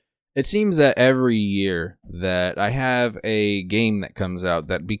It seems that every year that I have a game that comes out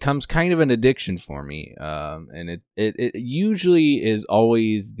that becomes kind of an addiction for me, and it usually is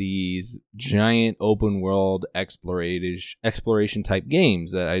always these giant open world exploration type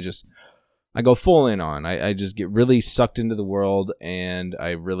games that I go full in on. I just get really sucked into the world, and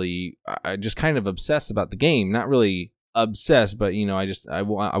I just kind of obsess about the game. Not really obsessed, but I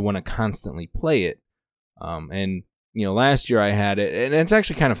want to constantly play it. And last year I had it, and it's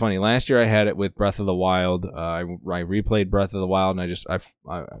actually kind of funny. Last year I had it with Breath of the Wild. I replayed Breath of the Wild, and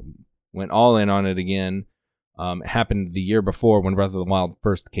I went all in on it again. It happened the year before when Breath of the Wild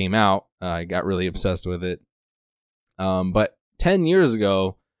first came out. I got really obsessed with it. But 10 years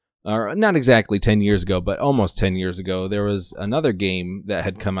ago, or not exactly 10 years ago, but almost 10 years ago, there was another game that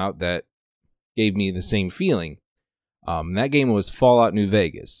had come out that gave me the same feeling. That game was Fallout New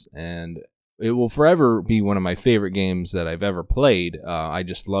Vegas, and it will forever be one of my favorite games that I've ever played. I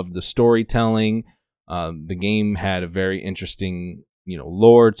just loved the storytelling. The game had a very interesting,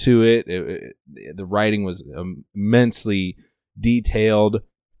 lore to it. The writing was immensely detailed,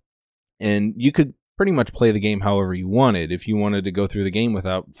 and you could pretty much play the game however you wanted. If you wanted to go through the game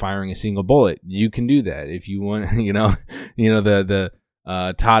without firing a single bullet, you can do that. If you want, the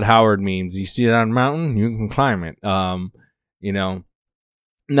Todd Howard memes. You see it on a mountain, you can climb it.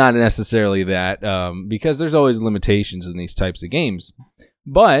 Not necessarily that, because there's always limitations in these types of games.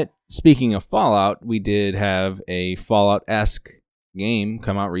 But speaking of Fallout, we did have a Fallout-esque game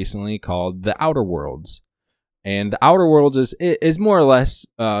come out recently called The Outer Worlds. And The Outer Worlds is more or less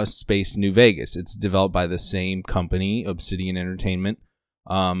Space New Vegas. It's developed by the same company, Obsidian Entertainment.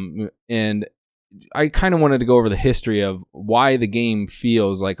 And I kind of wanted to go over the history of why the game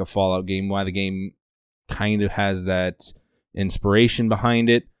feels like a Fallout game, why the game kind of has that inspiration behind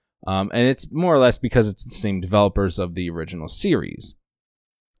it, and it's more or less because it's the same developers of the original series.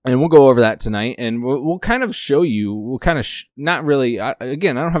 And we'll go over that tonight, and we'll kind of show you. We'll kind of not really.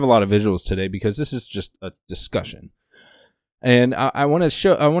 Again, I don't have a lot of visuals today because this is just a discussion, and I want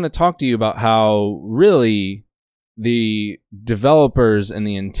to talk to you about how really the developers and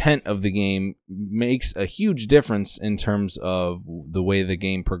the intent of the game makes a huge difference in terms of the way the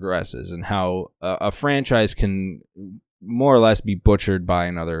game progresses and how a franchise can more or less be butchered by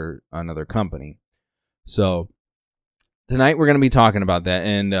another company. So tonight we're going to be talking about that,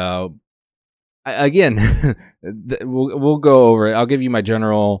 and again, we'll go over it. I'll give you my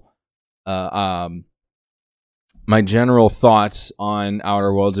general thoughts on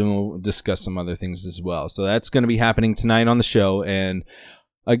Outer Worlds, and we'll discuss some other things as well. So that's going to be happening tonight on the show. And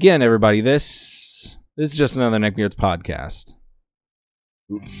again, everybody, this is just another Neckbeards podcast.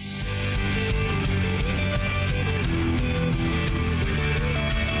 Oops.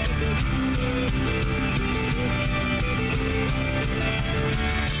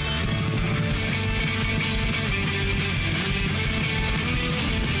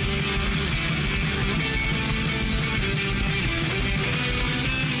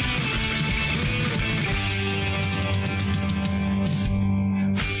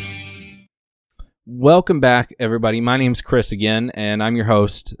 Welcome back, everybody. My name's Chris again, and I'm your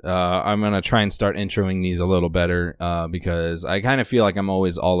host. I'm going to try and start introing these a little better because I kind of feel like I'm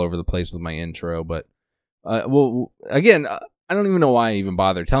always all over the place with my intro. But, again, I don't even know why I even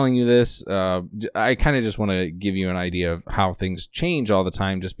bother telling you this. I kind of just want to give you an idea of how things change all the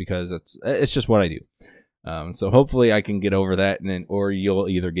time just because it's just what I do. So hopefully I can get over that, or you'll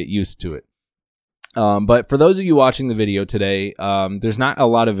either get used to it. But for those of you watching the video today, there's not a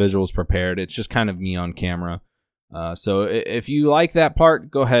lot of visuals prepared. It's just kind of me on camera. So if you like that part,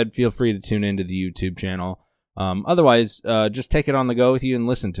 go ahead. Feel free to tune into the YouTube channel. Otherwise, just take it on the go with you and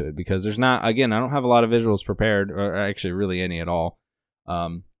listen to it because there's not, again, I don't have a lot of visuals prepared, or actually really any at all.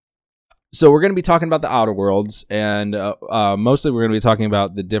 So we're going to be talking about the Outer Worlds, and mostly we're going to be talking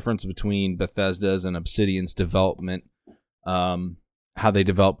about the difference between Bethesda's and Obsidian's development, how they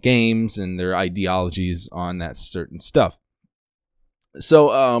develop games and their ideologies on that certain stuff.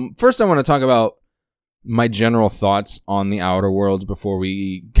 So first I want to talk about my general thoughts on the Outer Worlds before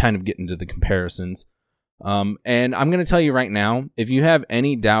we kind of get into the comparisons. And I'm going to tell you right now, if you have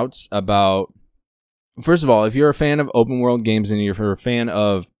any doubts about, first of all, if you're a fan of open world games and you're a fan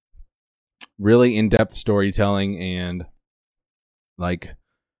of really in-depth storytelling and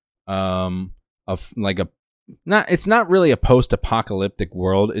it's not really a post-apocalyptic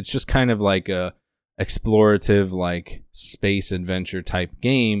world. It's just kind of like a explorative, like space adventure type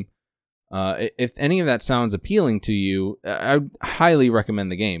game. If any of that sounds appealing to you, I highly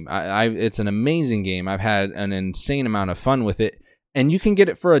recommend the game. It's an amazing game. I've had an insane amount of fun with it, and you can get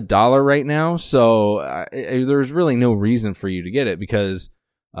it for $1 right now. So there's really no reason for you to get it because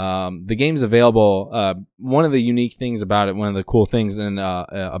The game's available. One of the unique things about it, one of the cool things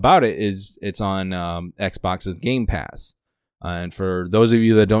about it is it's on Xbox's Game Pass. And for those of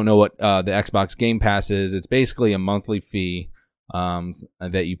you that don't know what the Xbox Game Pass is, it's basically a monthly fee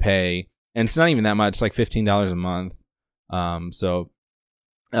that you pay. And it's not even that much. It's like $15 a month.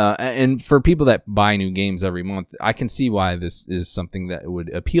 And for people that buy new games every month, I can see why this is something that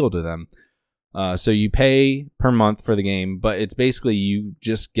would appeal to them. So you pay per month for the game, but it's basically you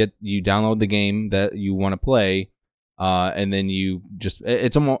download the game that you want to play, and then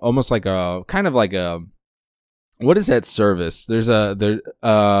it's almost like a kind of like a, what is that service? It's not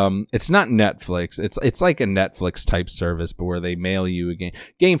Netflix. It's like a Netflix type service, but where they mail you a game.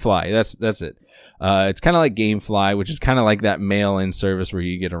 GameFly, that's it. It's kind of like GameFly, which is kind of like that mail-in service where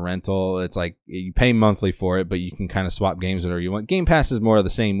you get a rental. It's like you pay monthly for it, but you can kind of swap games whenever you want. Game Pass is more of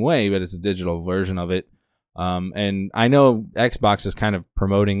the same way, but it's a digital version of it. And I know Xbox is kind of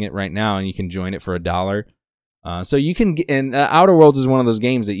promoting it right now, and you can join it for $1. So you can get, and Outer Worlds is one of those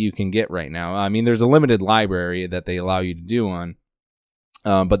games that you can get right now. I mean, there's a limited library that they allow you to do on.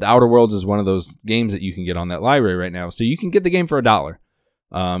 But the Outer Worlds is one of those games that you can get on that library right now. So you can get the game for $1.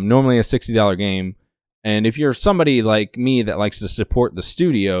 Normally a $60 game. And if you're somebody like me that likes to support the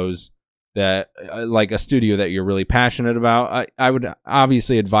studios, that like a studio that you're really passionate about, I would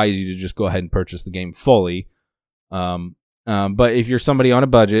obviously advise you to just go ahead and purchase the game fully. But if you're somebody on a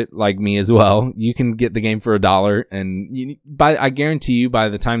budget like me as well, you can get the game for $1, and I guarantee you by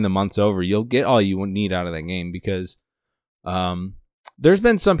the time the month's over, you'll get all you need out of that game, because there's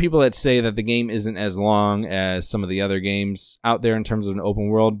been some people that say that the game isn't as long as some of the other games out there in terms of an open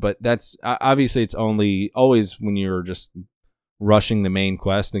world, but that's obviously it's always when you're just rushing the main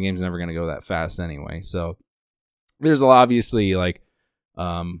quest, the game's never going to go that fast anyway. So there's obviously like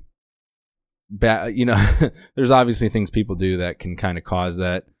there's obviously things people do that can kind of cause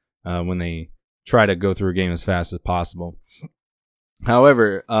that when they try to go through a game as fast as possible.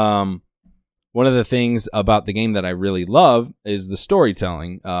 However, one of the things about the game that I really love is the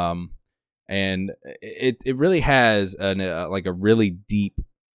storytelling, and it really has like a really deep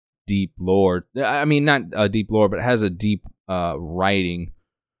lore. I mean, not a deep lore, but it has a deep writing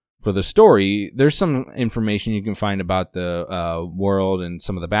for the story. There's some information you can find about the world and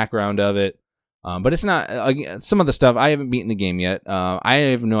some of the background of it. But it's not, some of the stuff, I haven't beaten the game yet. I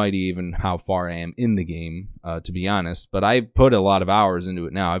have no idea even how far I am in the game, to be honest. But I've put a lot of hours into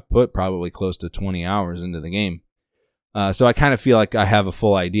it now. I've put probably close to 20 hours into the game. So I kind of feel like I have a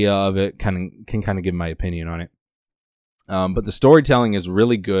full idea of it, can kind of give my opinion on it. But the storytelling is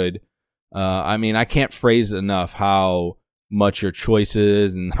really good. I mean, I can't phrase enough how much your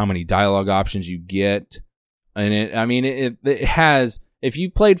choices and how many dialogue options you get. And it has... If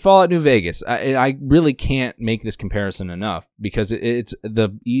you played Fallout New Vegas, I really can't make this comparison enough, because it's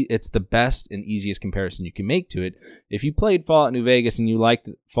the best and easiest comparison you can make to it. If you played Fallout New Vegas and you liked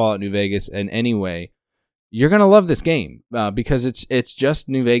Fallout New Vegas in any way, you're gonna love this game, because it's just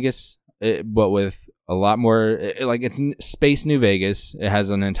New Vegas, but with a lot more. It's Space New Vegas. It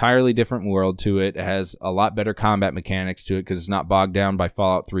has an entirely different world to it. It has a lot better combat mechanics to it because it's not bogged down by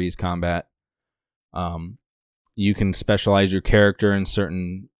Fallout 3's combat. You can specialize your character in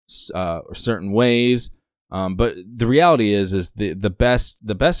certain ways, but the reality is the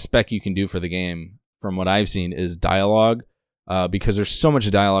best spec you can do for the game, from what I've seen, is dialogue, because there's so much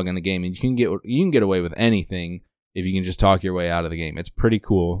dialogue in the game, and you can get away with anything if you can just talk your way out of the game. It's pretty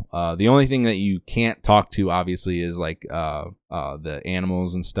cool. The only thing that you can't talk to, obviously, is like the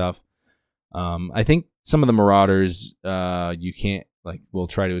animals and stuff. I think some of the marauders you can't, will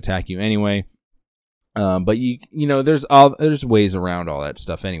try to attack you anyway. But there's ways around all that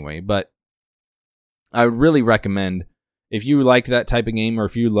stuff anyway. But I would really recommend, if you liked that type of game, or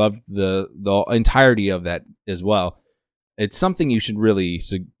if you loved the entirety of that as well, it's something you should really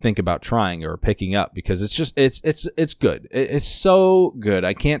think about trying or picking up, because it's just it's good. It's so good.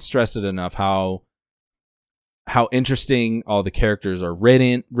 I can't stress it enough how interesting all the characters are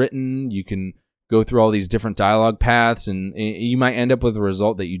written. You can go through all these different dialogue paths, and you might end up with a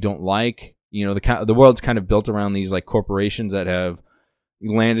result that you don't like. The world's kind of built around these like corporations that have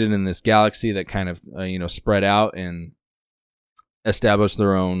landed in this galaxy that kind of spread out and established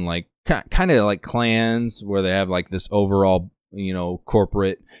their own kind of like clans, where they have like this overall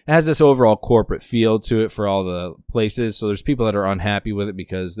corporate. It has this overall corporate feel to it for all the places. So there's people that are unhappy with it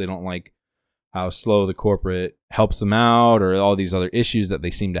because they don't like how slow the corporate helps them out, or all these other issues that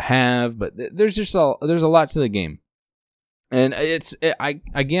they seem to have. But there's a lot to the game. And I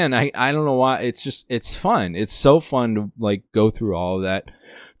don't know why, it's fun. It's so fun to go through all of that,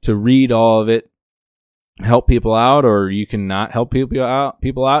 to read all of it. help people out, or you can not help people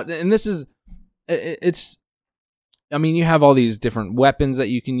out. And this is, it's, I mean, you have all these different weapons that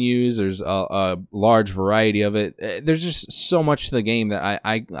you can use. There's a large variety of it. There's just so much to the game that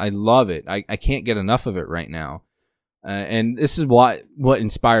I love it. I can't get enough of it right now. And this is what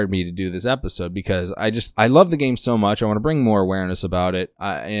inspired me to do this episode, because I love the game so much. I want to bring more awareness about it.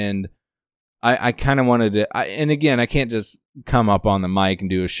 And I kind of wanted to, and again, I can't just come up on the mic and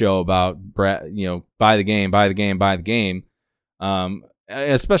do a show about, buy the game.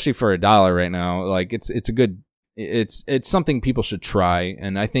 Especially for $1 right now. Like it's a good, it's something people should try.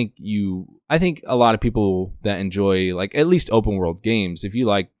 And I think a lot of people that enjoy like at least open world games, if you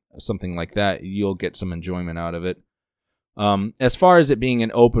like something like that, you'll get some enjoyment out of it. As far as it being an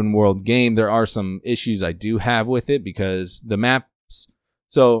open world game, there are some issues I do have with it, because the maps,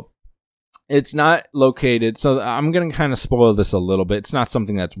 so it's not located. So I'm going to kind of spoil this a little bit. It's not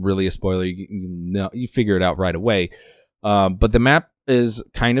something that's really a spoiler. You figure it out right away. But the map is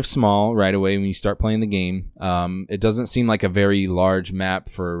kind of small right away when you start playing the game. It doesn't seem like a very large map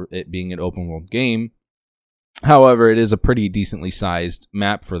for it being an open world game. However, it is a pretty decently sized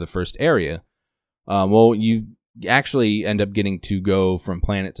map for the first area. You actually end up getting to go from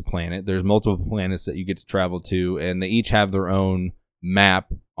planet to planet. There's multiple planets that you get to travel to, and they each have their own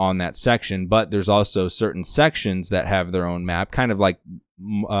map on that section, but there's also certain sections that have their own map, kind of like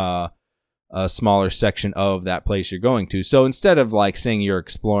a smaller section of that place you're going to. So instead of like saying you're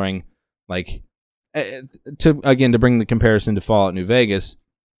exploring, like to bring the comparison to Fallout New Vegas,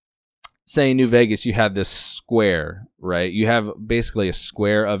 say New Vegas, you have this square, right? You have basically a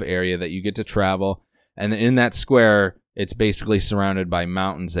square of area that you get to travel, and in that square, it's basically surrounded by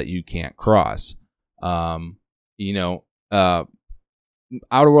mountains that you can't cross. Outer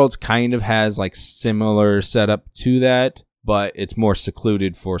Worlds kind of has like similar setup to that, but it's more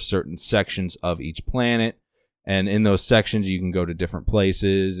secluded for certain sections of each planet. And in those sections, you can go to different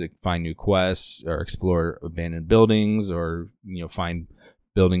places, find new quests, or explore abandoned buildings, or find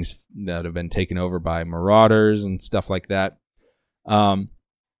buildings that have been taken over by marauders and stuff like that.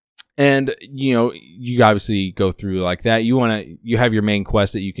 And you obviously go through like that. You have your main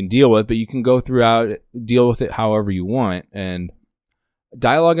quest that you can deal with, but you can go deal with it however you want. And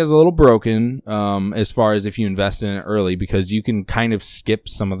dialogue is a little broken as far as if you invest in it early, because you can kind of skip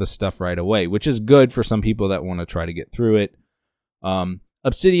some of the stuff right away, which is good for some people that want to try to get through it.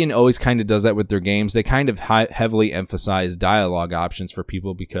 Obsidian always kind of does that with their games. They kind of heavily emphasize dialogue options for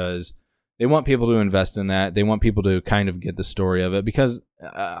people, because they want people to invest in that. They want people to kind of get the story of it, because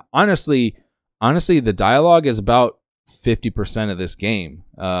honestly, the dialogue is about 50% of this game.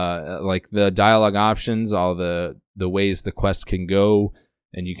 Like the dialogue options, all the ways the quests can go,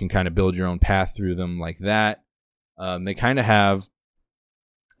 and you can kind of build your own path through them like that. They kind of have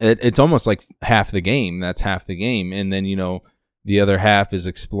it's almost like half the game. That's half the game, and then the other half is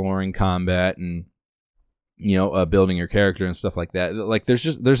exploring combat and building your character and stuff like that. Like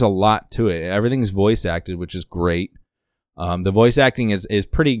there's a lot to it. Everything's voice acted, which is great. The voice acting is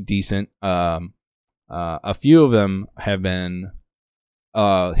pretty decent. A few of them have been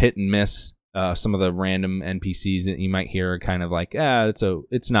hit and miss. Some of the random NPCs that you might hear are kind of like,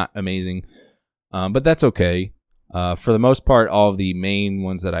 it's not amazing, but that's okay. For the most part, all of the main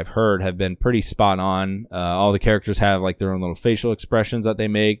ones that I've heard have been pretty spot on. All the characters have like their own little facial expressions that they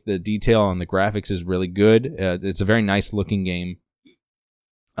make. The detail on the graphics is really good. It's a very nice looking game.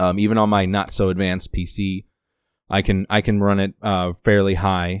 Even on my not so advanced PC, I can run it fairly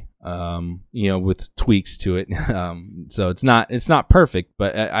high. With tweaks to it. So it's not perfect,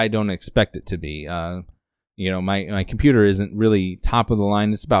 but I don't expect it to be. My computer isn't really top of the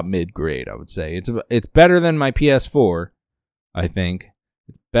line. It's about mid grade, I would say. It's better than my PS4, I think.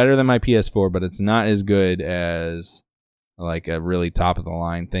 It's better than my PS4, but it's not as good as like a really top of the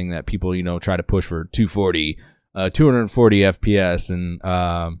line thing that people try to push for 240 FPS, and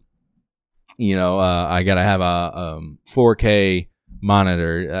I gotta have a 4K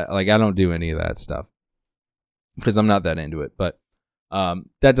monitor. Like I don't do any of that stuff because I'm not that into it, but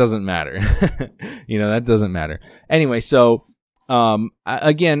that doesn't matter. That doesn't matter anyway. So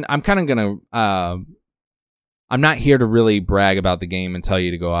again, I'm kind of gonna I'm not here to really brag about the game and tell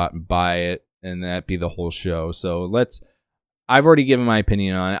you to go out and buy it and that be the whole show. So I've already given my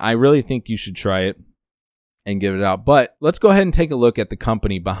opinion on it. I really think you should try it and give it out, but let's go ahead and take a look at the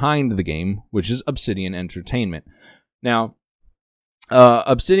company behind the game, which is Obsidian Entertainment. Now,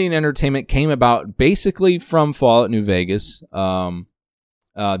 Obsidian Entertainment came about basically from Fallout New Vegas. That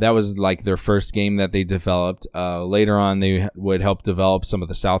was like their first game that they developed. Later on, they would help develop some of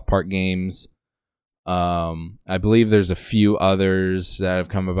the South Park games. I believe there's a few others that have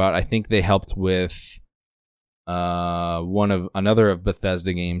come about. I think they helped with another of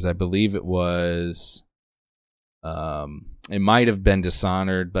Bethesda games. I believe it was. It might have been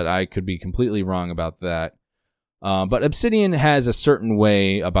Dishonored, but I could be completely wrong about that. But Obsidian has a certain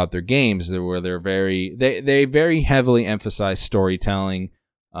way about their games where they very heavily emphasize storytelling.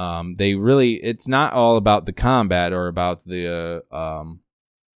 It's not all about the combat or about the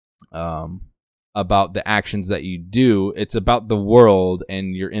actions that you do. It's about the world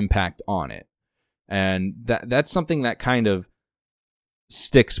and your impact on it. And that's something that kind of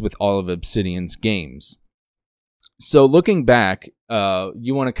sticks with all of Obsidian's games. So looking back,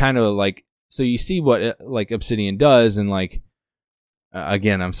 you want to kind of so you see what Obsidian does, and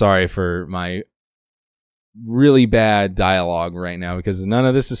again, I'm sorry for my really bad dialogue right now because none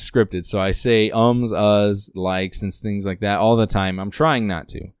of this is scripted. So I say ums, uhs, likes, and things like that all the time. I'm trying not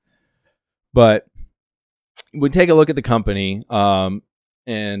to, but we take a look at the company,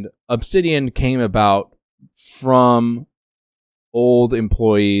 and Obsidian came about from old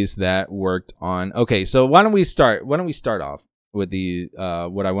employees that worked on. Okay, so why don't we start off with the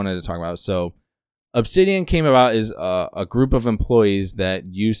what I wanted to talk about. So Obsidian came about as a group of employees that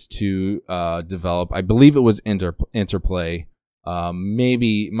used to develop, I believe it was Interplay,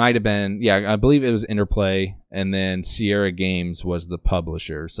 might have been, I believe it was Interplay, and then Sierra Games was the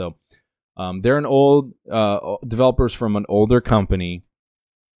publisher. So they're an old developers from an older company,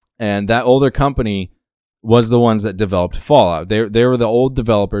 and that older company was the ones that developed Fallout. They were the old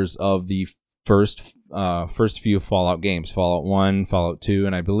developers of the first few Fallout games, Fallout 1, Fallout 2,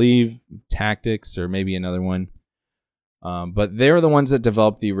 and I believe Tactics or maybe another one. But they were the ones that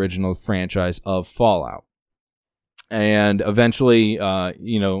developed the original franchise of Fallout. And eventually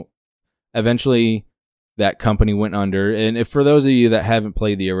that company went under. And for those of you that haven't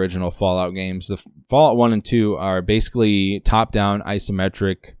played the original Fallout games, the Fallout 1 and 2 are basically top-down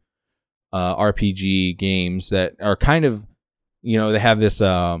isometric RPG games that are kind of, they have this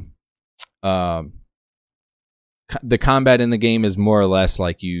the combat in the game is more or less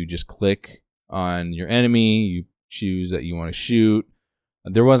like you just click on your enemy, you choose that you want to shoot.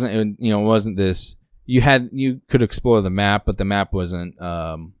 There wasn't, it wasn't this. You could explore the map, but the map wasn't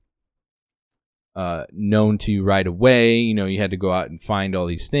known to you right away. You had to go out and find all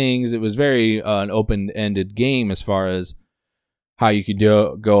these things. It was very an open-ended game as far as how you could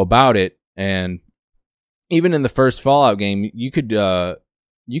go about it. And even in the first Fallout game, you could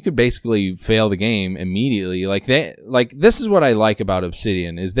basically fail the game immediately. This is what I like about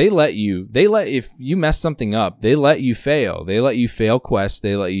Obsidian is if you mess something up, they let you fail. They let you fail quests.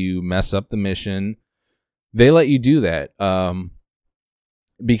 They let you mess up the mission. They let you do that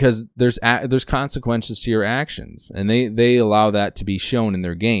because there's consequences to your actions, and they allow that to be shown in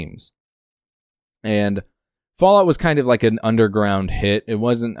their games. And Fallout was kind of like an underground hit. It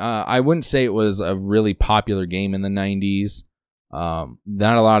wasn't. I wouldn't say it was a really popular game in the 90s. Not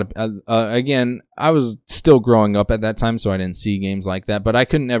a lot of. Again, I was still growing up at that time, so I didn't see games like that. But I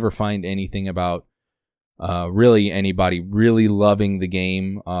couldn't ever find anything about really anybody really loving the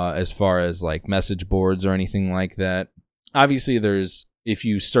game as far as like message boards or anything like that. Obviously, if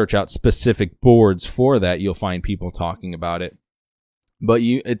you search out specific boards for that, you'll find people talking about it. But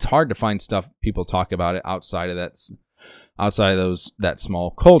it's hard to find stuff people talk about it outside of that small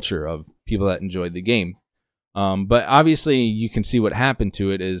culture of people that enjoyed the game. But obviously, you can see what happened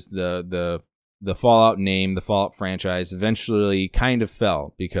to it is the Fallout name, the Fallout franchise, eventually kind of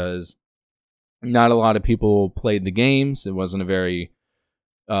fell because not a lot of people played the games. It wasn't a very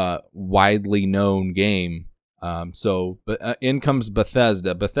widely known game. But in comes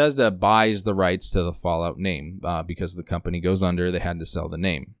Bethesda. Bethesda buys the rights to the Fallout name because the company goes under. They had to sell the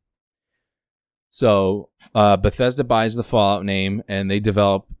name. So Bethesda buys the Fallout name, and they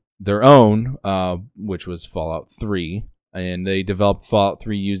develop their own, which was Fallout 3. And they developed Fallout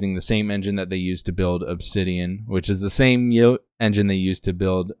 3 using the same engine that they used to build Obsidian, which is the same engine they used to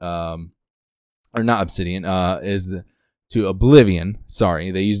build, or not Obsidian, to Oblivion.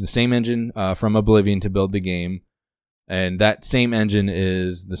 Sorry, they used the same engine from Oblivion to build the game, and that same engine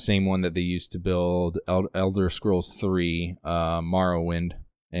is the same one that they used to build Elder Scrolls 3, Morrowind.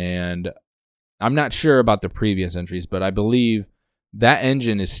 And I'm not sure about the previous entries, but I believe that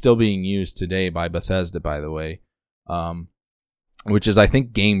engine is still being used today by Bethesda, by the way, which is, I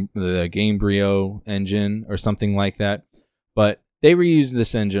think, the Gamebryo engine or something like that. But they reused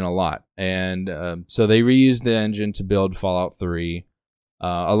this engine a lot, and so they reused the engine to build Fallout 3.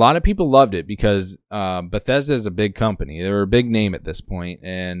 A lot of people loved it because Bethesda is a big company. They were a big name at this point,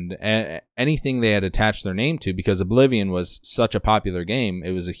 and anything they had attached their name to, because Oblivion was such a popular game,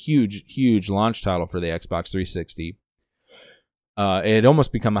 it was a huge, huge launch title for the Xbox 360. It had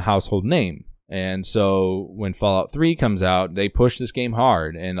almost become a household name, And so when Fallout 3 comes out, they push this game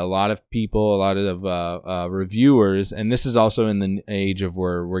hard, and a lot of people, a lot of reviewers, and this is also in the age of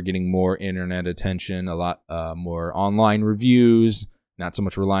where we're getting more internet attention, a lot more online reviews, not so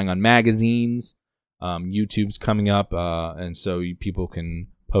much relying on magazines. YouTube's coming up, and so people can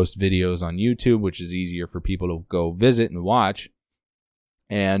post videos on YouTube, which is easier for people to go visit and watch.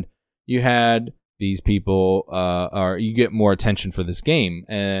 And you had these people, or you get more attention for this game,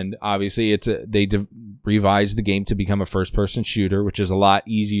 and obviously they revised the game to become a first-person shooter, which is a lot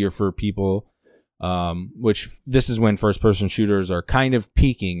easier for people. Which this is when first-person shooters are kind of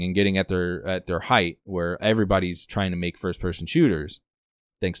peaking and getting at their height, where everybody's trying to make first-person shooters,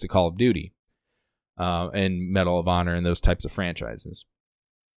 thanks to Call of Duty, and Medal of Honor and those types of franchises.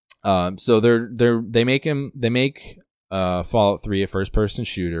 So they make Fallout 3 a first-person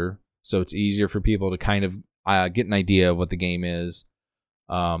shooter. So it's easier for people to kind of get an idea of what the game is.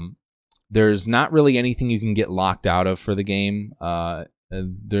 There's not really anything you can get locked out of for the game. I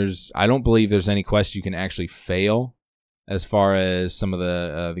don't believe there's any quest you can actually fail as far as some of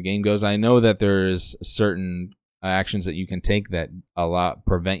the game goes. I know that there's certain actions that you can take that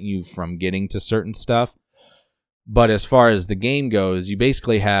prevent you from getting to certain stuff. But as far as the game goes, you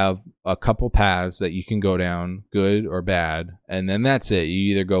basically have a couple paths that you can go down, good or bad, and then that's it.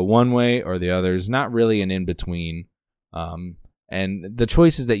 You either go one way or the other. There's not really an in-between. And the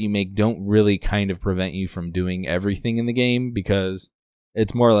choices that you make don't really kind of prevent you from doing everything in the game, because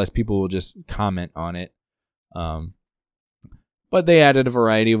it's more or less people will just comment on it. But they added a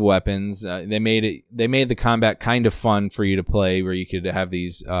variety of weapons. They made the combat kind of fun for you to play, where you could have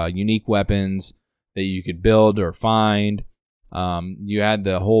these unique weapons that you could build or find. You had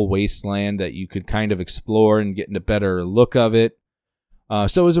the whole wasteland that you could kind of explore and get a better look of it.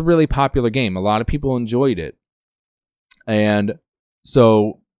 So it was a really popular game. A lot of people enjoyed it. And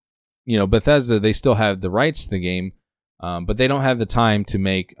so, Bethesda, they still have the rights to the game, but they don't have the time to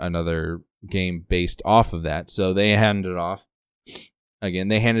make another game based off of that. So they handed it off. Again,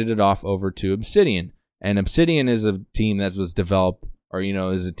 they handed it off over to Obsidian. And Obsidian is a team that was developed, or,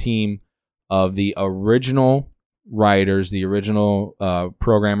 is a team of the original writers, the original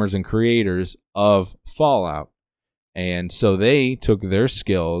programmers and creators of Fallout. And so they took their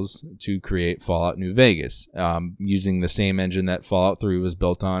skills to create Fallout New Vegas, using the same engine that Fallout 3 was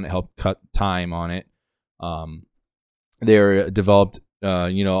built on. It helped cut time on it. They developed,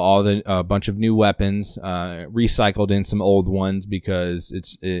 a bunch of new weapons, recycled in some old ones because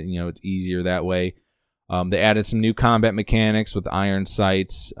it's easier that way. They added some new combat mechanics with iron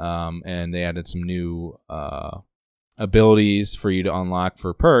sights, and they added some new abilities for you to unlock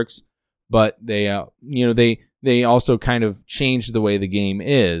for perks. But they also kind of changed the way the game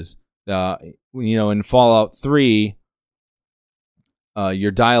is. In Fallout 3,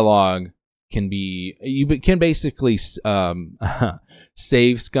 your dialogue you can basically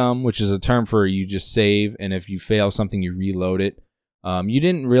save scum, which is a term for you just save, and if you fail something, you reload it. You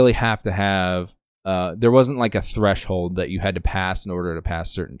didn't really have to have. There wasn't like a threshold that you had to pass in order to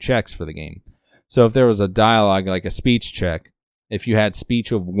pass certain checks for the game. So if there was a dialogue, like a speech check, if you had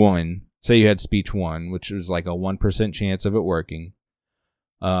speech of 1, say you had speech 1, which was like a 1% chance of it working.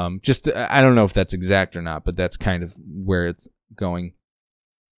 I don't know if that's exact or not, but that's kind of where it's going.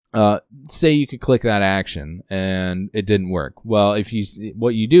 Say you could click that action and it didn't work. Well,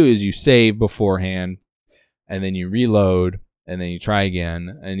 what you do is you save beforehand, and then you reload, and then you try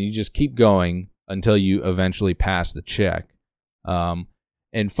again, and you just keep going until you eventually pass the check.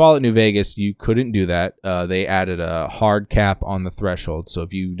 In Fallout New Vegas, you couldn't do that. They added a hard cap on the threshold, so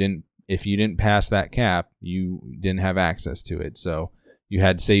if you didn't pass that cap, you didn't have access to it. So you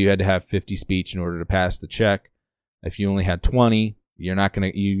had to have 50 speech in order to pass the check. If you only had 20, you're not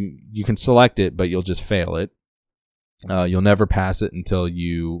gonna. You can select it, but you'll just fail it. You'll never pass it until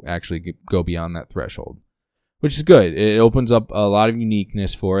you actually go beyond that threshold, which is good. It opens up a lot of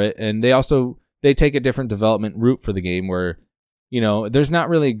uniqueness for it, and they take a different development route for the game where, there's not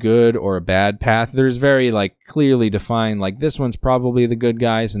really a good or a bad path. There's very clearly defined, this one's probably the good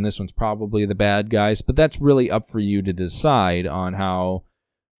guys and this one's probably the bad guys, but that's really up for you to decide on how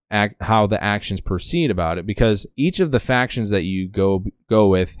the actions proceed about it, because each of the factions that you go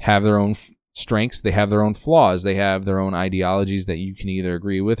with have their own strengths, they have their own flaws, they have their own ideologies that you can either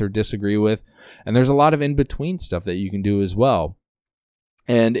agree with or disagree with, and there's a lot of in-between stuff that you can do as well.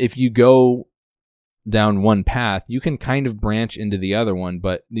 And if you go down one path, you can kind of branch into the other one,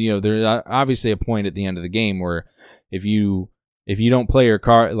 but there's obviously a point at the end of the game where if you don't play your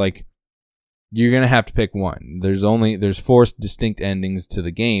card, you're gonna have to pick one. There's 4 distinct endings to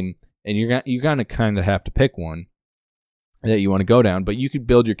the game, and you're gonna kind of have to pick one. that you want to go down, but you could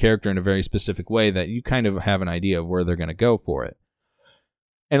build your character in a very specific way that you kind of have an idea of where they're going to go for it.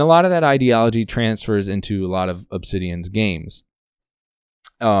 And a lot of that ideology transfers into a lot of Obsidian's games.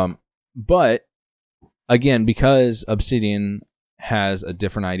 But again, because Obsidian has a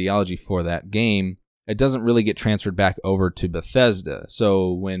different ideology for that game, it doesn't really get transferred back over to Bethesda.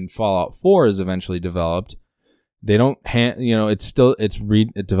 So when Fallout 4 is eventually developed, they don't it's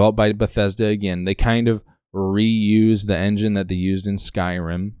developed by Bethesda again. They kind of reuse the engine that they used in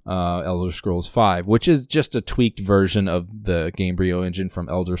Skyrim, Elder Scrolls 5, which is just a tweaked version of the Gamebryo engine from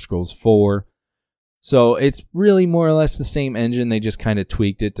Elder Scrolls 4. So it's really more or less the same engine. They just kind of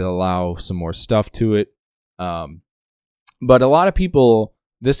tweaked it to allow some more stuff to it. But a lot of people,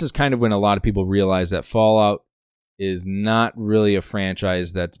 this is kind of when a lot of people realize that Fallout is not really a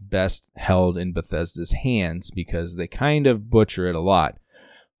franchise that's best held in Bethesda's hands, because they kind of butcher it a lot.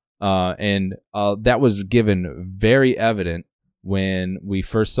 And that was given very evident when we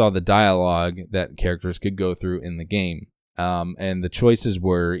first saw the dialogue that characters could go through in the game. And the choices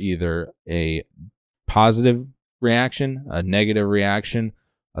were either a positive reaction, a negative reaction,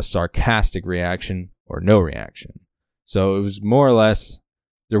 a sarcastic reaction, or no reaction. So it was more or less,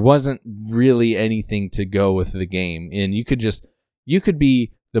 there wasn't really anything to go with the game. And you could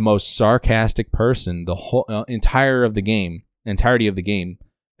be the most sarcastic person the whole entirety of the game,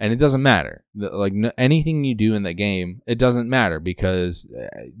 and it doesn't matter. Anything you do in the game, it doesn't matter, because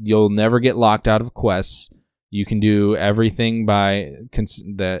you'll never get locked out of quests. You can do everything you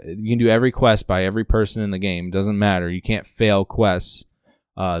can do every quest by every person in the game. It doesn't matter. You can't fail quests.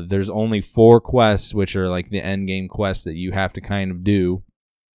 There's only 4 quests, which are like the end game quests that you have to kind of do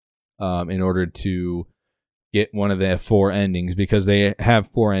in order to get one of the 4 endings, because they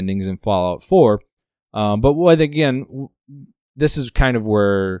have 4 endings in Fallout 4. Again, this is kind of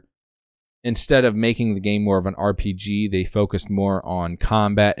where, instead of making the game more of an RPG, they focused more on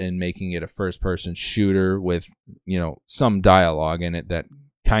combat and making it a first-person shooter with, some dialogue in it that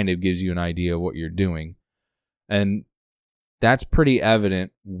kind of gives you an idea of what you're doing. And that's pretty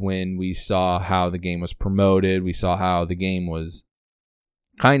evident when we saw how the game was promoted. We saw how the game was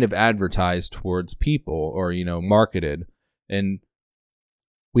kind of advertised towards people, or, marketed. And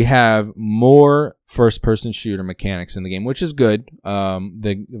we have more first-person shooter mechanics in the game, which is good.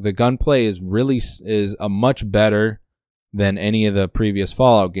 The gunplay is a much better than any of the previous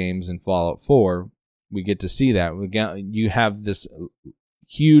Fallout games. In Fallout 4, we get to see that. You have this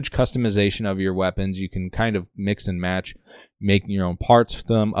huge customization of your weapons. You can kind of mix and match, make your own parts for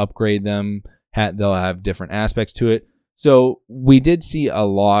them, upgrade them. They'll have different aspects to it. So we did see a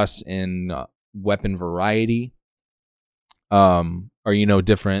loss in weapon variety. Or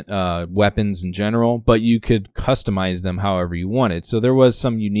different weapons in general, but you could customize them however you wanted. So there was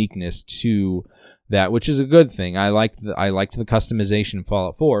some uniqueness to that, which is a good thing. I liked the customization in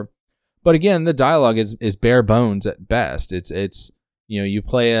Fallout 4, but again, the dialogue is bare bones at best. It's you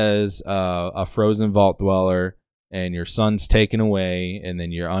play as a frozen vault dweller, and your son's taken away, and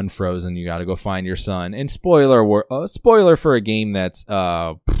then you're unfrozen. You got to go find your son. And spoiler for a game that's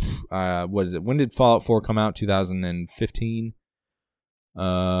what is it? When did Fallout 4 come out? 2015.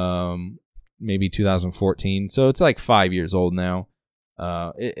 Maybe 2014. So it's like 5 years old now.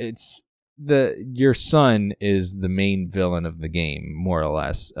 Your son is the main villain of the game, more or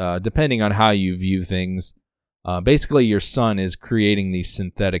less, depending on how you view things. Basically, your son is creating these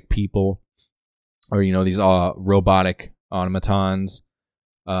synthetic people, or these robotic automatons.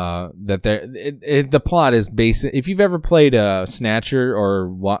 The plot is basic. If you've ever played Snatcher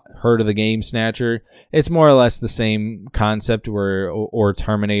or heard of the game Snatcher, it's more or less the same concept, or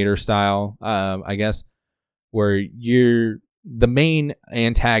Terminator style, I guess, where the main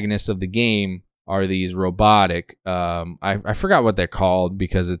antagonists of the game are these robotic. I forgot what they're called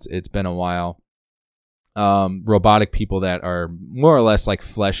because it's been a while. Robotic people that are more or less like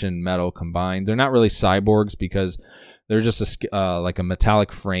flesh and metal combined. They're not really cyborgs, because they're just like a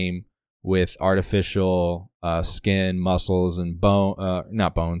metallic frame with artificial skin, muscles, and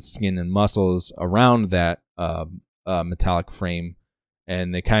skin and muscles around that metallic frame,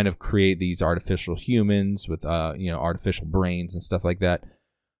 and they kind of create these artificial humans with artificial brains and stuff like that.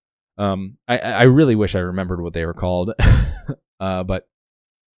 I really wish I remembered what they were called, but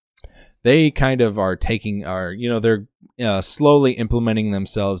they kind of they're slowly implementing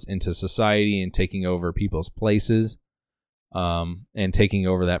themselves into society and taking over people's places. And taking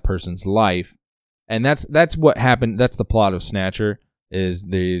over that person's life. And that's what happened. That's the plot of Snatcher, is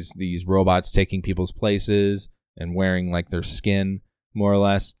there's these robots taking people's places and wearing like their skin, more or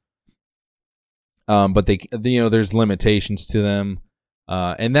less. But they, there's limitations to them.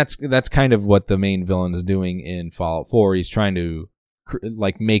 And that's kind of what the main villain is doing in Fallout 4. He's trying to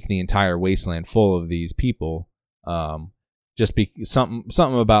make the entire wasteland full of these people. Just be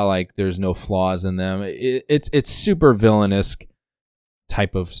something about like there's no flaws in them. It's super villainous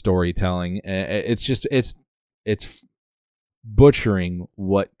type of storytelling. It's butchering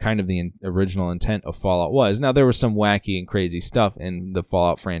what kind of the original intent of Fallout was. Now, there was some wacky and crazy stuff in the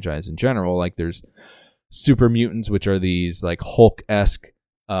Fallout franchise in general. Like there's super mutants, which are these like Hulk-esque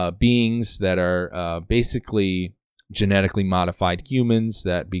beings that are basically genetically modified humans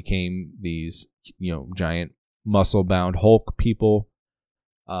that became these, giant muscle-bound Hulk people.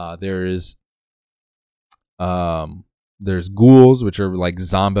 There's ghouls, which are like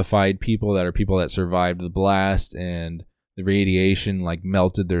zombified people that survived the blast, and the radiation like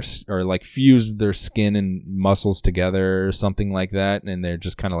melted fused their skin and muscles together or something like that, and they're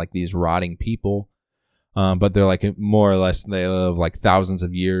just kind of like these rotting people. But they're like more or less, they live like thousands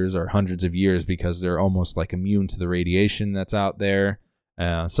of years or hundreds of years because they're almost like immune to the radiation that's out there.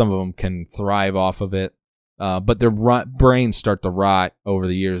 Some of them can thrive off of it, but their brains start to rot over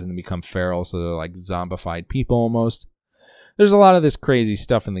the years and become feral, so they're like zombified people almost. There's a lot of this crazy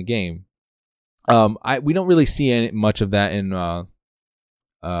stuff in the game. We don't really see much of that in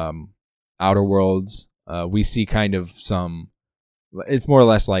Outer Worlds. We see kind of some. It's more or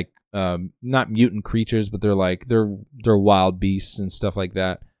less like not mutant creatures, but they're wild beasts and stuff like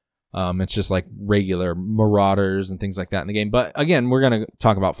that. It's just like regular marauders and things like that in the game. But again, we're gonna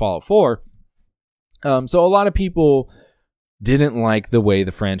talk about Fallout 4. So a lot of people didn't like the way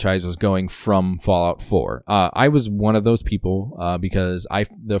the franchise was going from Fallout 4. I was one of those people because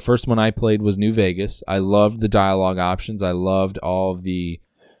the first one I played was New Vegas. I loved the dialogue options. I loved all the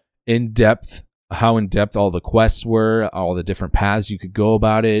how in-depth all the quests were, all the different paths you could go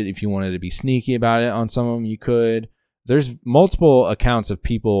about it. If you wanted to be sneaky about it on some of them, you could. There's multiple accounts of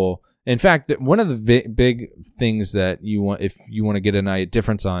people. In fact, one of the big things that you want, if you want to get a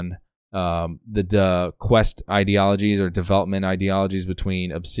difference on the quest ideologies or development ideologies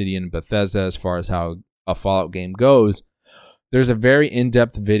between Obsidian and Bethesda as far as how a Fallout game goes, there's a very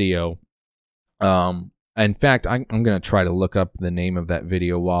in-depth video. In fact, I'm going to try to look up the name of that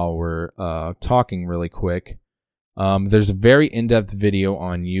video while we're talking really quick. There's a very in-depth video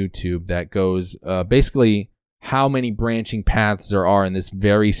on YouTube that goes basically how many branching paths there are in this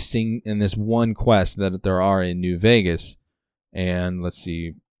in this one quest that there are in New Vegas. And let's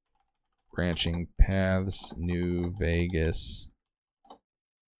see. Branching paths, New Vegas,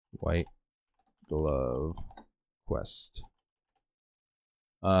 White Glove quest.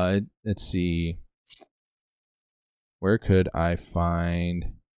 Let's see. Where could I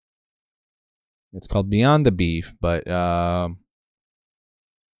find? It's called Beyond the Beef, but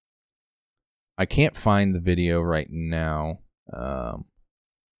I can't find the video right now.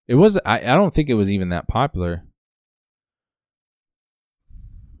 It was. I don't think it was even that popular.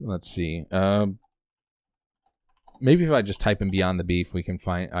 Let's see. Maybe if I just type in Beyond the Beef, I can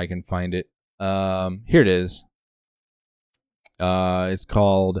find it. Here it is. It's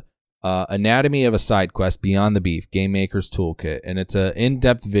called Anatomy of a Side Quest Beyond the Beef, Game Maker's Toolkit. And it's an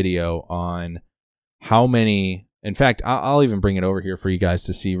in-depth video on how many... In fact, I'll even bring it over here for you guys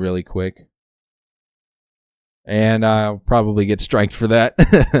to see really quick. And I'll probably get striked for that.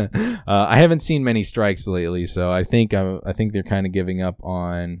 I haven't seen many strikes lately, so I think they're kind of giving up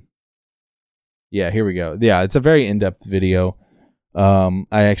on. Yeah, here we go. Yeah, it's a very in-depth video. I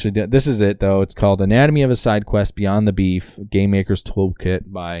actually did. This is it though. It's called Anatomy of a Side Quest Beyond the Beef, Game Maker's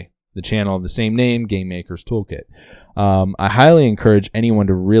Toolkit by the channel of the same name, Game Maker's Toolkit. I highly encourage anyone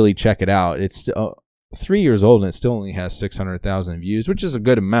to really check it out. It's 3 years old and it still only has 600,000 views, which is a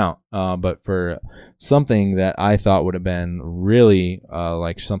good amount. But for something that I thought would have been really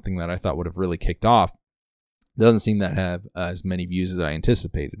something that I thought would have really kicked off, it doesn't seem to have as many views as I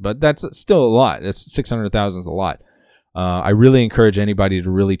anticipated. But that's still a lot. That's 600,000 is a lot. I really encourage anybody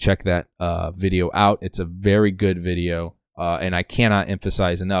to really check that video out. It's a very good video, and I cannot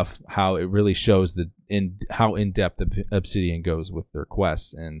emphasize enough how it really shows how in-depth Obsidian goes with their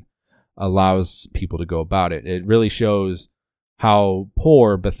quests and allows people to go about it. It really shows how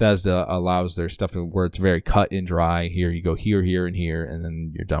poor Bethesda allows their stuff, where it's very cut and dry. Here you go here, here, and here, and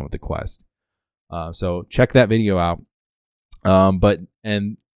then you're done with the quest. So check that video out.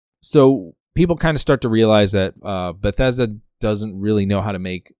 So people kind of start to realize that Bethesda doesn't really know how to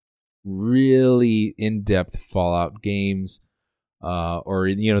make really in-depth Fallout games. Or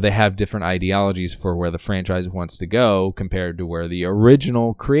they have different ideologies for where the franchise wants to go compared to where the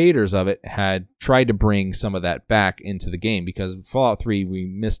original creators of it had tried to bring some of that back into the game. Because Fallout 3, we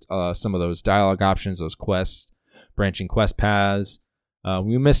missed some of those dialogue options, those quests, branching quest paths.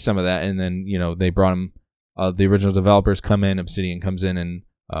 We missed some of that, and then they brought them. The original developers come in, Obsidian comes in and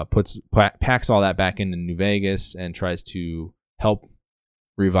packs all that back into New Vegas and tries to help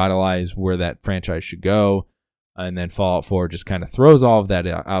revitalize where that franchise should go. And then Fallout 4 just kind of throws all of that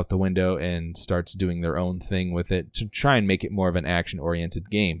out the window and starts doing their own thing with it to try and make it more of an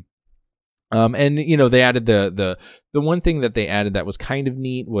action-oriented game. And they added the one thing that they added that was kind of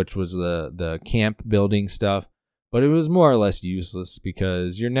neat, which was the camp building stuff, but it was more or less useless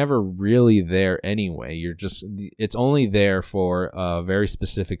because you're never really there anyway. It's only there for a very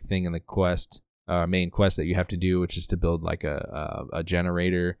specific thing in the quest, main quest that you have to do, which is to build like a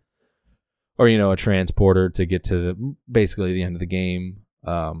generator or a transporter to get to basically the end of the game.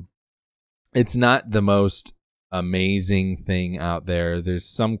 It's not the most amazing thing out there. There's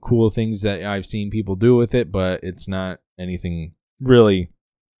some cool things that I've seen people do with it, but it's not anything really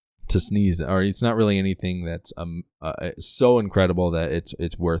to sneeze, or it's not really anything that's so incredible that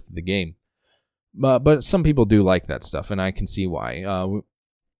it's worth the game. But some people do like that stuff, and I can see why.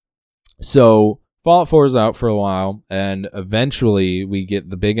 So Fallout 4 is out for a while, and eventually we get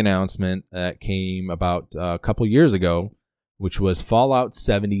the big announcement that came about a couple years ago, which was Fallout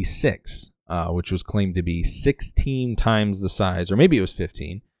 76, which was claimed to be 16 times the size, or maybe it was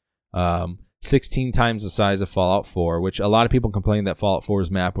 15, 16 times the size of Fallout 4, which a lot of people complained that Fallout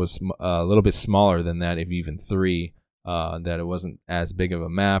 4's map was a little bit smaller than that, if even 3, that it wasn't as big of a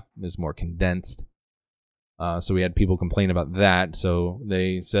map, it was more condensed. So we had people complain about that. So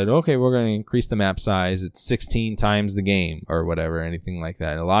they said, okay, we're going to increase the map size. It's 16 times the game or whatever, anything like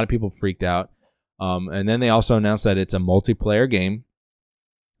that. And a lot of people freaked out. And then they also announced that it's a multiplayer game.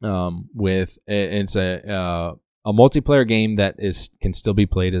 It's a multiplayer game that can still be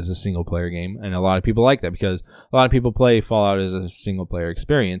played as a single player game. And a lot of people like that because a lot of people play Fallout as a single player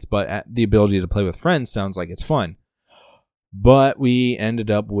experience. But the ability to play with friends sounds like it's fun. But we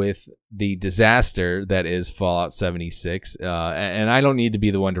ended up with the disaster that is Fallout 76. And I don't need to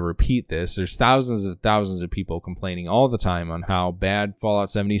be the one to repeat this. There's thousands of people complaining all the time on how bad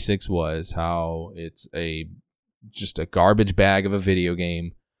Fallout 76 was, how it's just a garbage bag of a video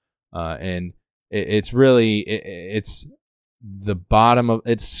game. And it's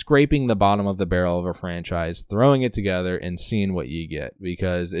scraping the bottom of the barrel of a franchise, throwing it together and seeing what you get,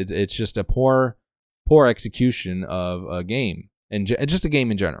 because it's just a poor execution of a game, and just a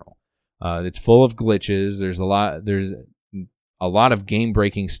game in general. It's full of glitches. There's a lot of game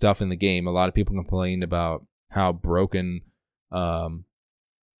breaking stuff in the game. A lot of people complained about how broken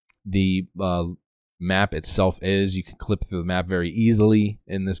the map itself is. You can clip through the map very easily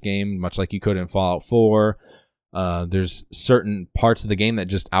in this game, much like you could in Fallout 4. There's certain parts of the game that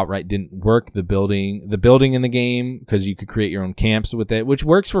just outright didn't work. The building in the game, because you could create your own camps with it, which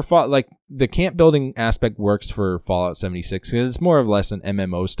works for like the camp building aspect works for Fallout 76. It's more or less an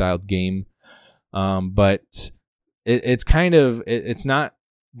MMO styled game, but it's not.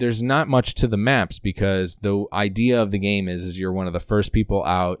 There's not much to the maps because the idea of the game is you're one of the first people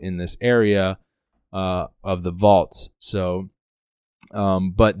out in this area of the vaults. So.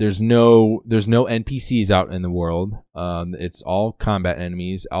 But there's no NPCs out in the world. It's all combat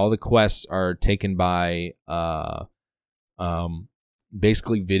enemies. All the quests are taken by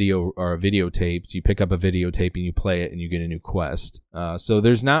basically videotapes. You pick up a videotape and you play it and you get a new quest. So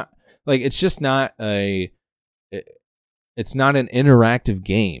there's not it's not an interactive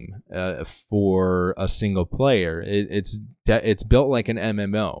game for a single player. It's built like an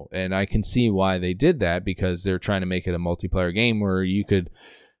MMO, and I can see why they did that, because they're trying to make it a multiplayer game where you could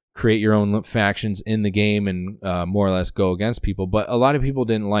create your own factions in the game and more or less go against people. But a lot of people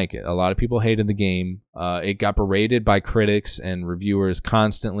didn't like it. A lot of people hated the game. It got berated by critics and reviewers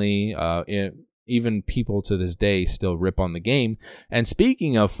constantly. Even people to this day still rip on the game. And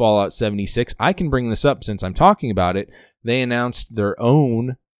speaking of Fallout 76, I can bring this up since I'm talking about it. They announced their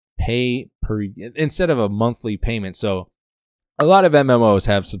own pay per instead of a monthly payment. So a lot of MMOs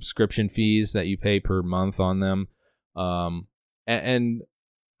have subscription fees that you pay per month on them, and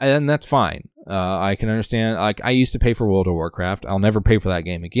that's fine. I can understand. Like, I used to pay for World of Warcraft. I'll never pay for that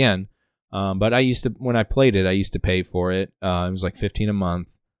game again. But I used to, when I played it, I used to pay for it. It was like $15 a month.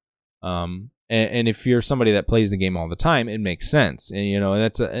 And if you're somebody that plays the game all the time, it makes sense. And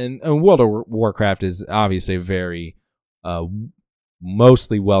and World of Warcraft is obviously very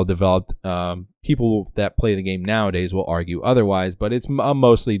mostly well developed. People that play the game nowadays will argue otherwise, but it's a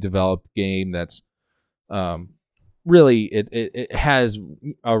mostly developed game that's really it has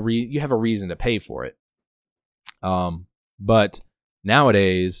you have a reason to pay for it. But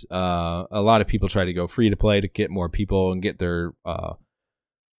nowadays, a lot of people try to go free to play to get more people and get their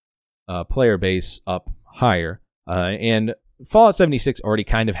player base up higher. And Fallout 76 already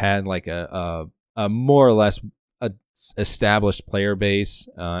kind of had like a more or less a established player base,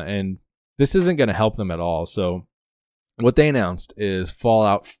 and this isn't going to help them at all. So what they announced is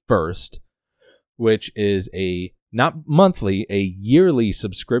Fallout First, which is a not monthly, a yearly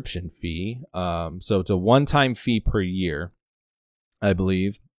subscription fee. So it's a one-time fee per year, I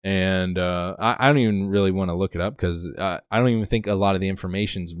believe. And I don't even really want to look it up because I don't even think a lot of the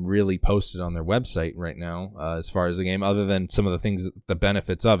information's really posted on their website right now as far as the game, other than some of the things, the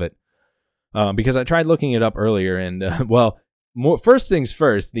benefits of it. Because I tried looking it up earlier, and first things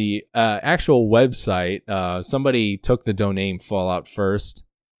first, the actual website, somebody took the domain Fallout First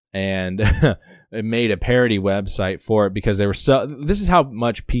and it made a parody website for it because they were this is how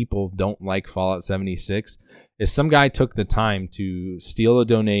much people don't like Fallout 76. Is some guy took the time to steal a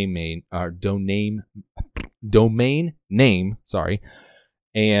domain name,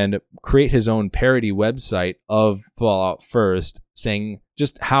 and create his own parody website of Fallout First, saying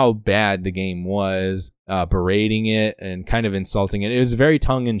just how bad the game was, berating it and kind of insulting it. It was very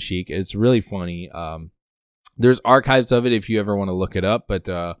tongue-in-cheek. It's really funny. There's archives of it if you ever want to look it up, but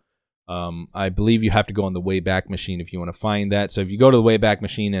I believe you have to go on the Wayback Machine if you want to find that. So if you go to the Wayback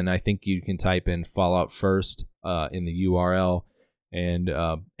Machine, and I think you can type in Fallout First in the URL, and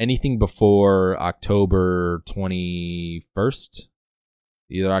anything before October 21st,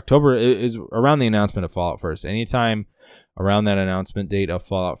 either October is around the announcement of Fallout First. Anytime around that announcement date of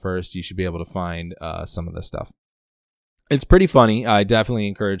Fallout First, you should be able to find some of this stuff. It's pretty funny. I definitely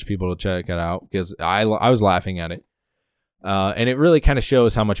encourage people to check it out because I was laughing at it. And it really kind of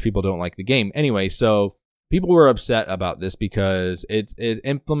shows how much people don't like the game. Anyway, so people were upset about this because it's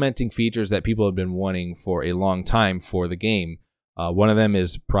implementing features that people have been wanting for a long time for the game. One of them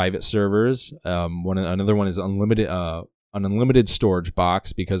is private servers. Another one is an unlimited storage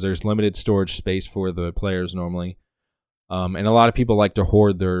box because there's limited storage space for the players normally. And a lot of people like to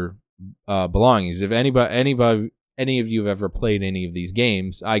hoard their belongings. If any of you have ever played any of these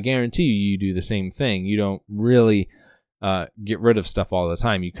games, I guarantee you do the same thing. You don't really get rid of stuff all the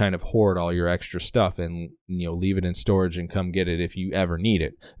time. You kind of hoard all your extra stuff and leave it in storage and come get it if you ever need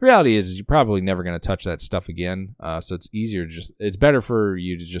it. The reality is you're probably never going to touch that stuff again. So it's better for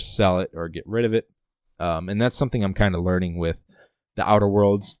you to just sell it or get rid of it. And that's something I'm kind of learning with the Outer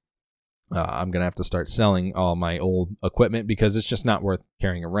Worlds. I'm going to have to start selling all my old equipment because it's just not worth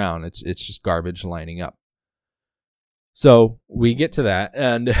carrying around. It's just garbage lining up. So we get to that,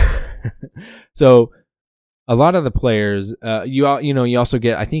 and so a lot of the players, you also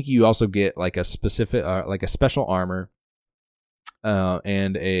get, I think you also get like a specific, like a special armor,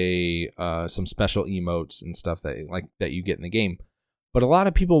 and some special emotes and stuff that you get in the game. But a lot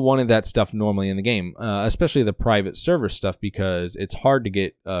of people wanted that stuff normally in the game, especially the private server stuff, because it's hard to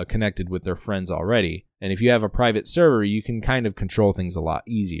get connected with their friends already. And if you have a private server, you can kind of control things a lot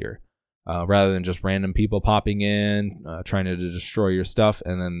easier, rather than just random people popping in, trying to destroy your stuff,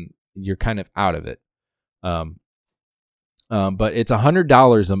 and then you're kind of out of it. But it's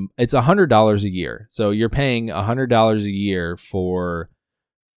 $100. It's $100 a year, so you're paying $100 a year for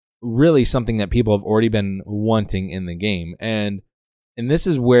really something that people have already been wanting in the game, and this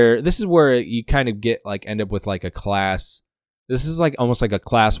is where you kind of end up with like a class. This is like almost like a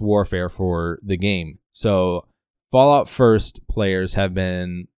class warfare for the game. So Fallout First players or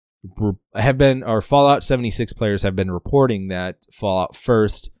Fallout 76 players have been reporting that Fallout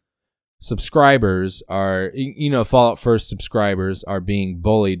First subscribers Fallout First subscribers are being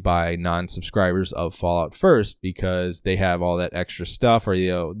bullied by non-subscribers of Fallout First because they have all that extra stuff,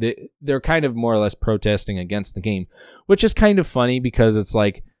 or they're kind of more or less protesting against the game, which is kind of funny because it's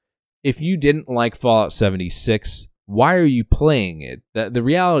like, if you didn't like Fallout 76, why are you playing it? The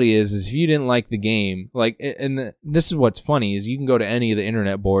reality is if you didn't like the game, this is what's funny, is you can go to any of the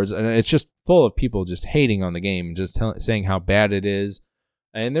internet boards and it's just full of people just hating on the game and just saying how bad it is.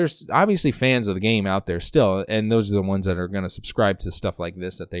 And there's obviously fans of the game out there still, and those are the ones that are going to subscribe to stuff like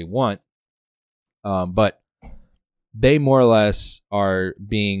this that they want. But they more or less are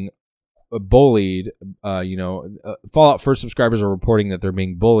being bullied. Fallout First subscribers are reporting that they're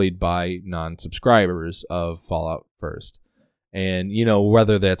being bullied by non-subscribers of Fallout First. And,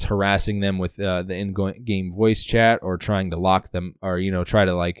 whether that's harassing them with the in-game voice chat or trying to lock them, or, try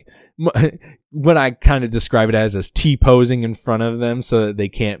to what I kind of describe it as T-posing in front of them so that they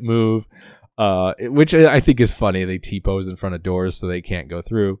can't move, which I think is funny. They T-pose in front of doors so they can't go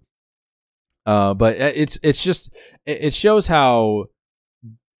through. But it shows how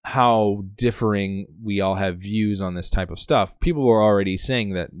differing we all have views on this type of stuff. People were already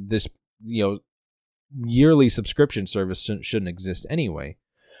saying that this, yearly subscription service shouldn't exist anyway.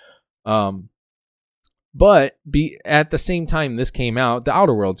 But at the same time this came out, The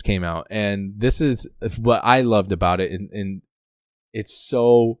Outer Worlds came out, and this is what I loved about it, and it's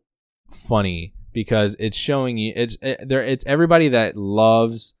so funny because it's showing you it's everybody that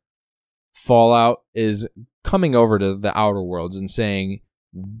loves Fallout is coming over to The Outer Worlds and saying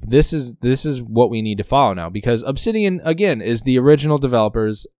this is what we need to follow now, because Obsidian again is the original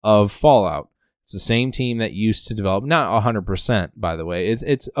developers of Fallout. It's the same team that used to develop, not 100%, by the way.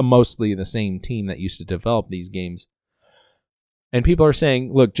 It's mostly the same team that used to develop these games. And people are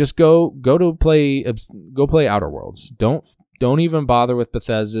saying, look, just go play Outer Worlds. Don't even bother with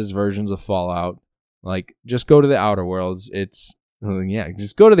Bethesda's versions of Fallout. Like, just go to the Outer Worlds. Just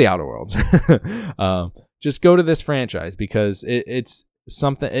go to the Outer Worlds. Just go to this franchise because it's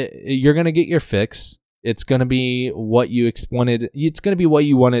something. You're gonna get your fix. It's gonna be what you wanted. It's gonna be what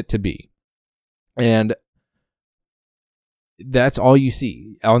you want it to be. And that's all you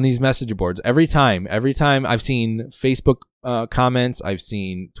see on these message boards. Every time I've seen Facebook comments, I've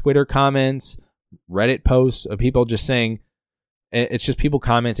seen Twitter comments, Reddit posts of people just saying, it's just people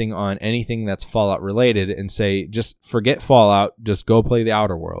commenting on anything that's Fallout related and say, just forget Fallout, just go play the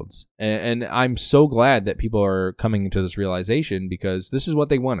Outer Worlds. And I'm so glad that people are coming to this realization because this is what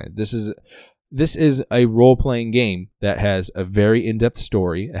they wanted. This is a role-playing game that has a very in-depth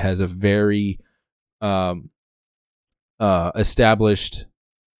story. It has a very established,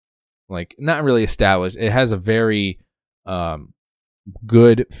 like, not really established. It has a very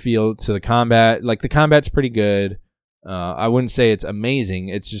good feel to the combat. Like, the combat's pretty good. I wouldn't say it's amazing.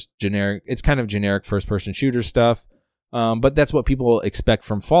 It's just generic. It's kind of generic first-person shooter stuff. But that's what people expect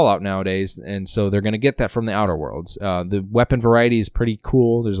from Fallout nowadays, and so they're going to get that from the Outer Worlds. The weapon variety is pretty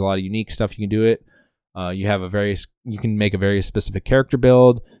cool. There's a lot of unique stuff you can do it. You can make a very specific character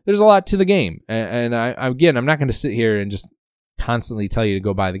build. There's a lot to the game, and I'm not going to sit here and just constantly tell you to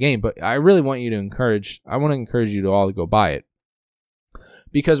go buy the game, but I really want you to encourage you to all to go buy it,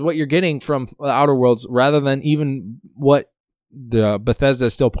 because what you're getting from the Outer Worlds, rather than even what the Bethesda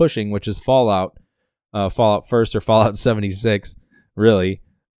is still pushing, which is Fallout First or Fallout 76, really,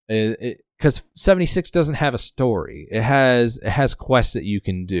 because 76 doesn't have a story. It has quests that you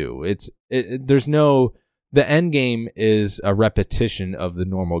can do. The end game is a repetition of the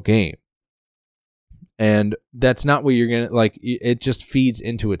normal game. And that's not what you're going to, like, it just feeds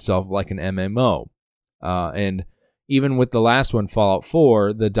into itself like an MMO. And even with the last one, Fallout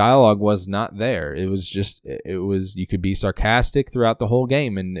 4, the dialogue was not there. It was you could be sarcastic throughout the whole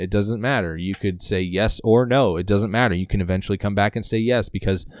game, and it doesn't matter. You could say yes or no. It doesn't matter. You can eventually come back and say yes,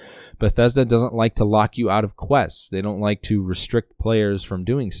 because Bethesda doesn't like to lock you out of quests. They don't like to restrict players from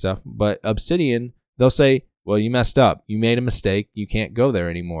doing stuff. But Obsidian, they'll say, well, you messed up. You made a mistake. You can't go there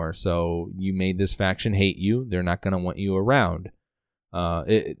anymore. So you made this faction hate you. They're not going to want you around.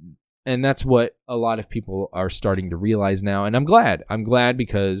 And that's what a lot of people are starting to realize now. And I'm glad. I'm glad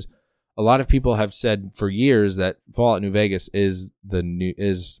because a lot of people have said for years that Fallout New Vegas is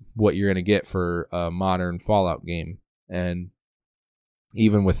what you're going to get for a modern Fallout game. And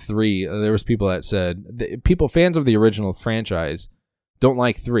even with 3, there was people that said fans of the original franchise don't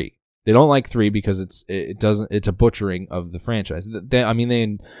like 3. They don't like 3 because it's a butchering of the franchise.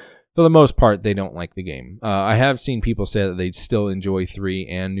 For the most part, they don't like the game. I have seen people say that they still enjoy 3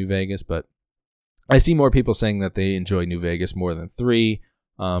 and New Vegas, but I see more people saying that they enjoy New Vegas more than 3.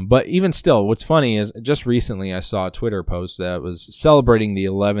 But even still, what's funny is just recently I saw a Twitter post that was celebrating the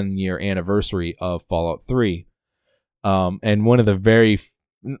 11-year anniversary of Fallout 3. And one of the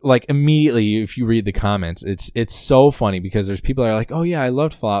immediately, if you read the comments, it's so funny because there's people that are like, oh yeah, I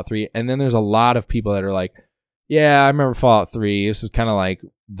loved Fallout 3. And then there's a lot of people that are like, yeah, I remember Fallout 3. This is kind of like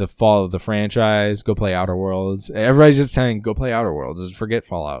the fall of the franchise. Go play Outer Worlds. Everybody's just saying, go play Outer Worlds. Just forget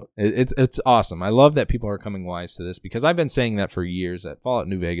Fallout. It's awesome. I love that people are coming wise to this because I've been saying that for years, that Fallout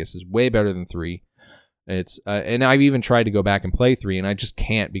New Vegas is way better than 3. And I've even tried to go back and play 3, and I just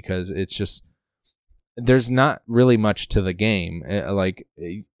can't because it's just, there's not really much to the game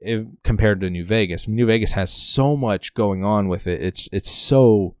compared to New Vegas. New Vegas has so much going on with it. It's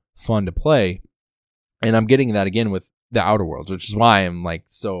so fun to play. And I'm getting that again with the Outer Worlds, which is why I'm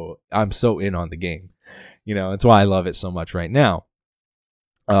so in on the game. It's why I love it so much right now.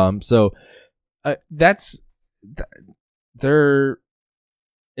 That's they're.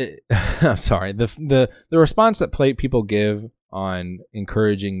 I'm sorry. The response that people give on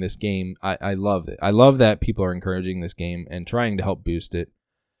encouraging this game, I love it. I love that people are encouraging this game and trying to help boost it.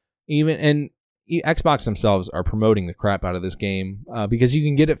 Xbox themselves are promoting the crap out of this game because you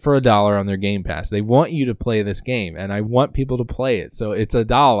can get it for $1 on their Game Pass. They want you to play this game, and I want people to play it. So it's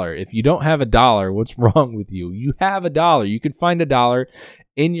 $1. If you don't have $1, what's wrong with you? You have $1. You can find $1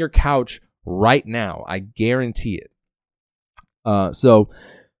 in your couch right now. I guarantee it. So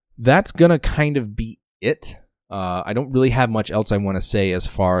that's going to kind of be it. I don't really have much else I want to say as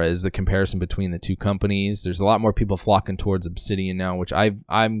far as the comparison between the two companies. There's a lot more people flocking towards Obsidian now, which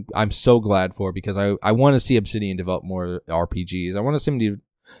I'm so glad for, because I want to see Obsidian develop more RPGs. I want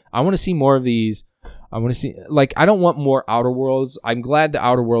to see more of these. I want to see, like, I don't want more Outer Worlds. I'm glad the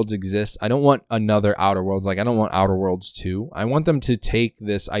Outer Worlds exist. I don't want another Outer Worlds. Like, I don't want Outer Worlds 2. I want them to take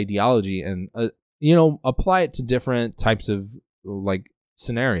this ideology and apply it to different types of like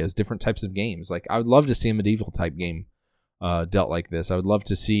scenarios, different types of games. Like, I would love to see a medieval type game dealt like this. I would love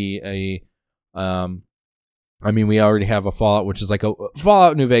to see we already have a Fallout, which is like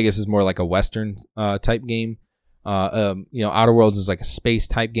Fallout New Vegas is more like a Western type game. Outer Worlds is like a space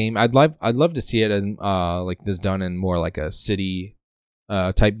type game. I'd love to see it in like this done in more like a city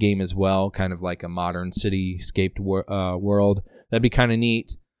type game as well, kind of like a modern cityscaped world. That'd be kind of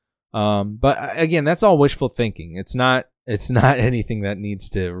neat. But again, that's all wishful thinking. It's not anything that needs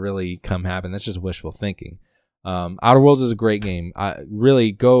to really come happen. That's just wishful thinking. Outer Worlds is a great game.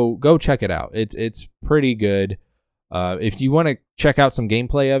 Really go check it out. It's pretty good. If you want to check out some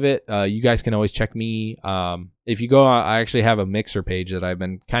gameplay of it, you guys can always check me. If you go, I actually have a Mixer page that I've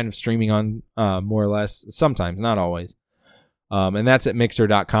been kind of streaming on, more or less, sometimes, not always. And that's at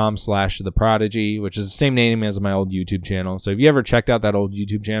mixer.com/theprodigy, which is the same name as my old YouTube channel. So if you ever checked out that old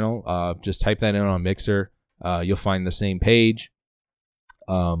YouTube channel, just type that in on Mixer. You'll find the same page.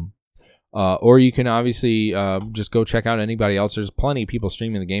 Or you can obviously just go check out anybody else. There's plenty of people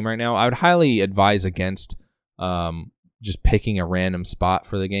streaming the game right now. I would highly advise against just picking a random spot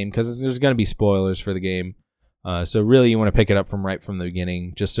for the game, because there's going to be spoilers for the game. So really you want to pick it up right from the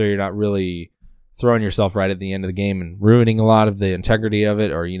beginning, just so you're not really throwing yourself right at the end of the game and ruining a lot of the integrity of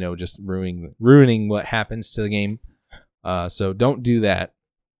it, or just ruining what happens to the game. So don't do that.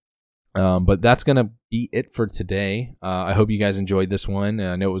 But that's going to be it for today. I hope you guys enjoyed this one.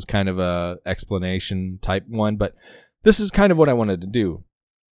 I know it was kind of a explanation type one, but this is kind of what I wanted to do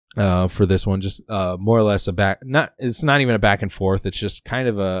for this one. Just more or less it's not even a back and forth. It's just kind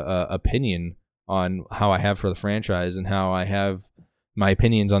of a opinion on how I have for the franchise, and how I have my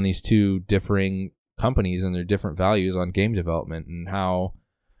opinions on these two differing companies and their different values on game development, and how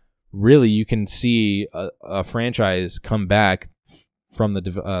really you can see a franchise come back from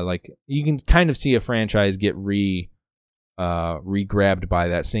the you can kind of see a franchise get re-grabbed by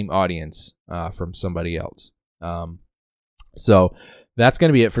that same audience from somebody else. So that's going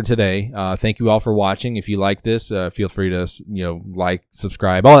to be it for today. Thank you all for watching. If you like this, feel free to like,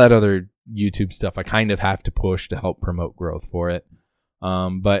 subscribe, all that other YouTube stuff I kind of have to push to help promote growth for it.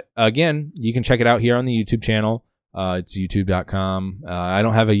 But again, you can check it out here on the YouTube channel. It's youtube.com. I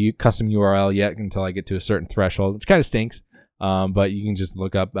don't have a custom URL yet until I get to a certain threshold, which kind of stinks. But you can just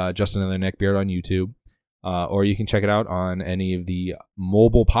look up Just Another Neckbeard on YouTube, or you can check it out on any of the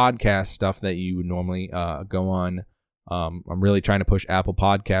mobile podcast stuff that you would normally go on. I'm really trying to push Apple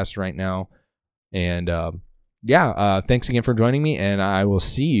Podcasts right now. And thanks again for joining me, and I will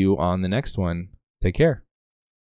see you on the next one. Take care.